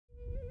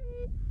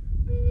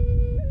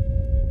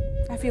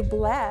feel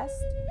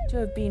blessed to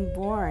have been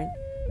born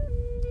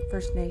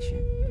First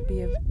Nation,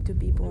 to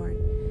be born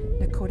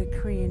Nakota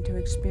Korean, to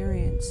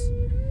experience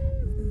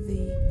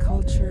the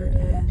culture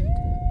and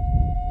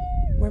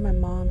where my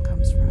mom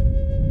comes from,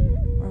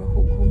 or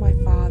who my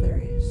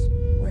father is,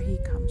 where he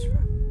comes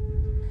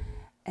from.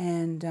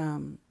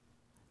 And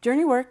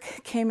journey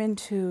work came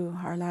into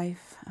our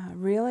life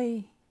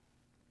really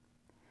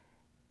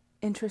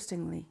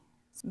interestingly,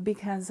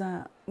 because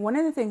one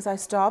of the things I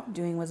stopped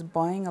doing was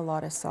buying a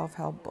lot of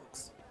self-help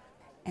books.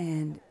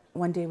 And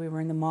one day we were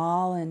in the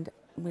mall and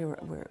we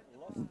were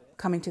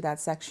coming to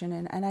that section,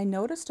 and I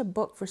noticed a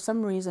book. For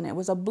some reason, it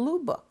was a blue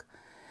book.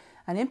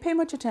 I didn't pay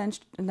much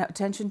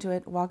attention to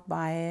it, walked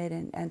by it,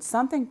 and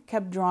something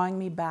kept drawing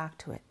me back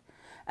to it.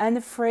 And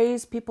the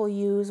phrase people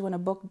use when a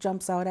book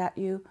jumps out at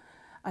you,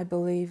 I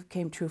believe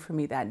came true for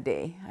me that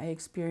day. I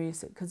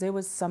experienced it because there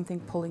was something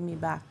pulling me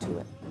back to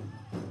it.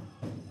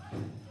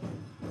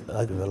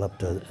 I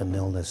developed an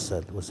illness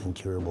that was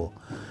incurable,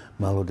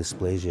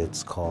 myelodysplasia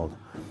it's called,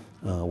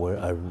 where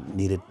I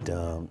needed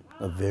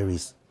a very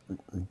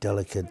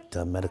delicate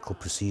medical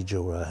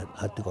procedure where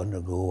I had to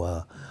undergo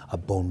a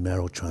bone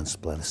marrow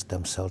transplant, a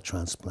stem cell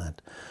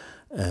transplant.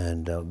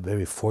 And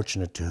very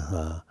fortunate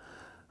to,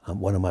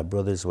 one of my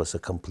brothers was a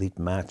complete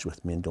match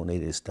with me and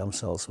donated his stem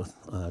cells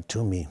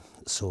to me.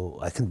 So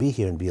I can be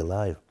here and be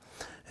alive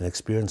and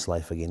experience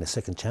life again, a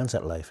second chance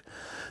at life.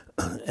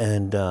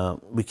 And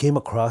we came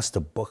across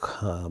the book,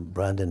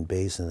 Brandon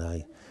Bays,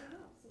 and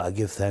I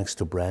give thanks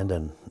to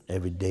Brandon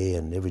every day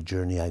and every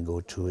journey I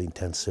go to,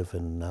 intensive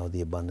and now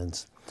the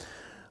abundance.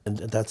 And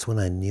that's when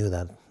I knew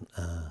that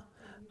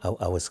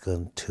I was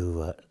going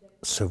to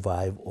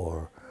survive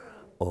or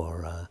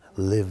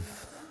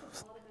live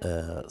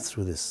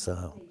through this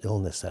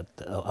illness, that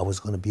I was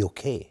going to be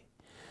okay.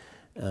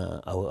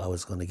 I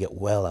was going to get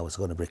well, I was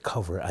going to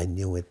recover. I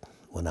knew it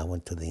when I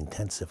went to the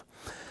intensive.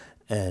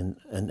 And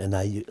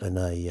I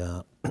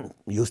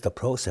used the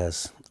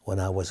process when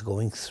I was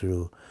going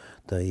through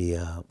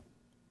the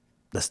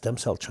stem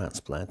cell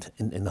transplant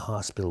in the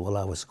hospital, while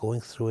I was going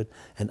through it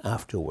and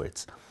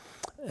afterwards.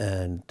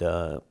 And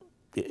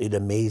it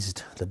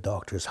amazed the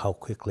doctors how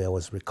quickly I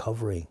was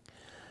recovering.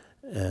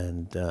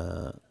 And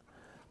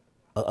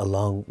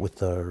along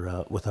with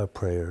our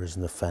prayers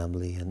and the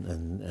family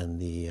and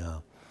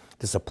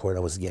the support I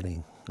was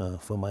getting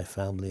from my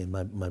family and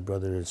my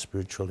brother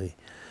spiritually,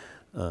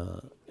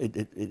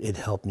 it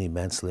helped me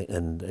immensely,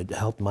 and it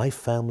helped my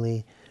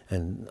family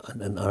and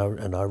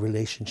our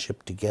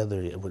relationship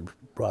together. It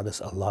brought us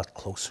a lot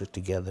closer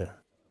together.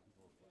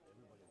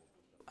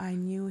 I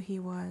knew he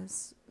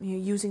was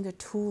using the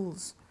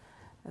tools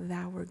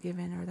that were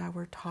given or that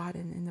were taught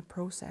in the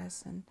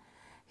process, and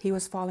he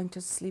was falling to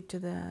sleep to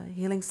the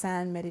healing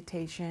sand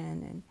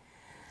meditation,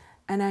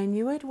 and I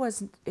knew it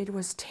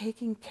was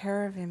taking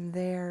care of him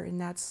there in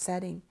that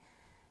setting,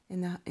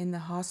 in the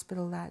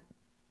hospital that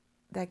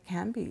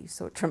can be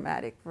so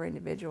traumatic for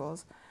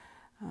individuals.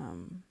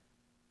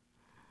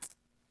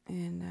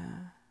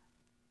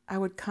 I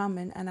would come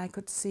and I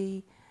could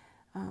see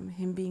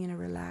him being in a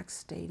relaxed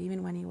state.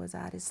 Even when he was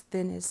at his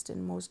thinnest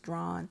and most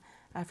drawn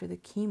after the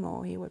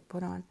chemo, he would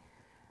put on,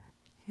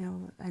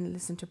 and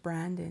listen to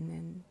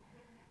Brandon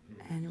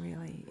and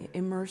really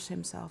immerse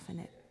himself in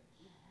it.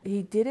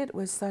 He did it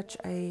with such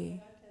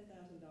a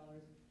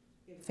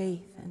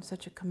faith and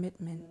such a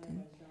commitment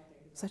and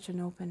such an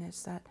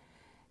openness that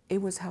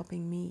it was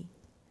helping me,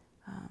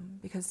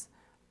 because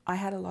I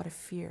had a lot of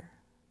fear,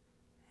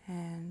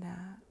 and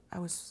I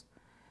was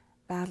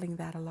battling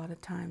that a lot of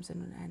times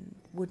and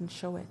wouldn't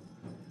show it.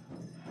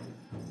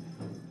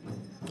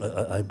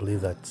 I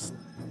believe that's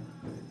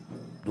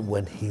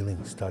when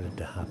healing started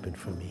to happen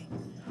for me,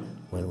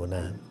 when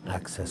I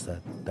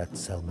accessed that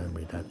cell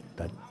memory,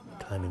 that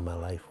time in my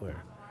life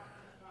where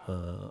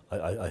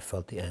I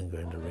felt the anger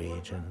and the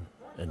rage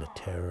and the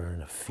terror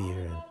and the fear.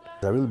 And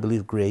I really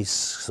believe Grace,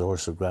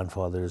 Source of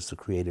Grandfathers, the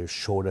Creator,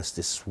 showed us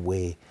this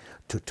way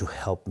to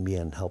help me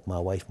and help my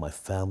wife, my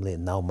family,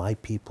 and now my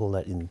people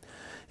that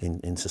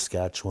in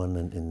Saskatchewan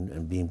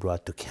and being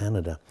brought to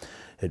Canada.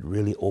 It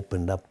really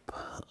opened up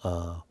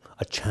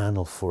a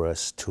channel for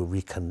us to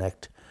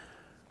reconnect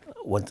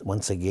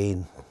once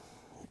again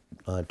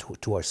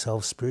to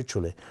ourselves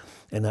spiritually.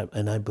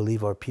 And I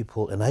believe our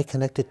people, and I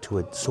connected to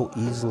it so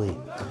easily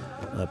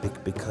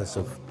because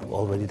of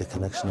already the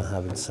connection I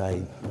have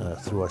inside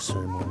through our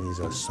ceremonies,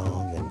 our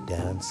song and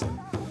dance and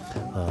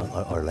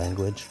our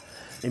language.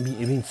 It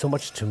means so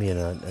much to me,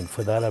 and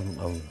for that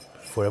I'm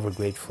forever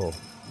grateful.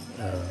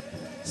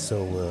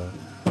 So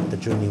the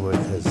journey work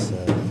has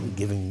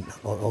given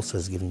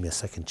me a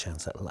second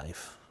chance at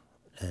life,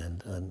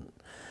 and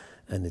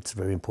it's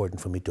very important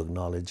for me to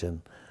acknowledge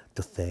and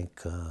to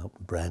thank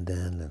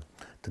Brandon and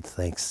to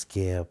thank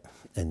Skip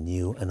and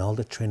you and all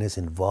the trainers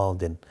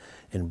involved in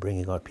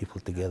bringing our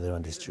people together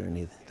on this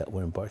journey that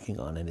we're embarking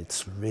on. And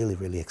it's really,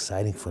 really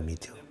exciting for me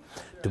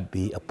to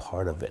be a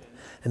part of it.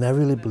 And I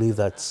really believe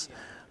that's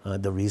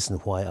the reason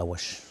why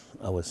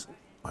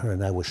her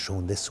and I was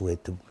shown this way,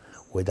 to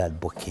where that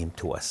book came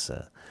to us.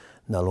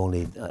 Not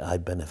only I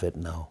benefit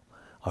now,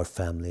 our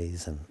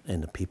families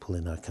and the people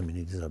in our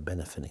communities are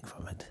benefiting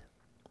from it.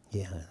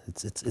 Yeah,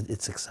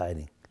 it's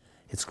exciting.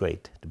 It's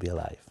great to be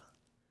alive.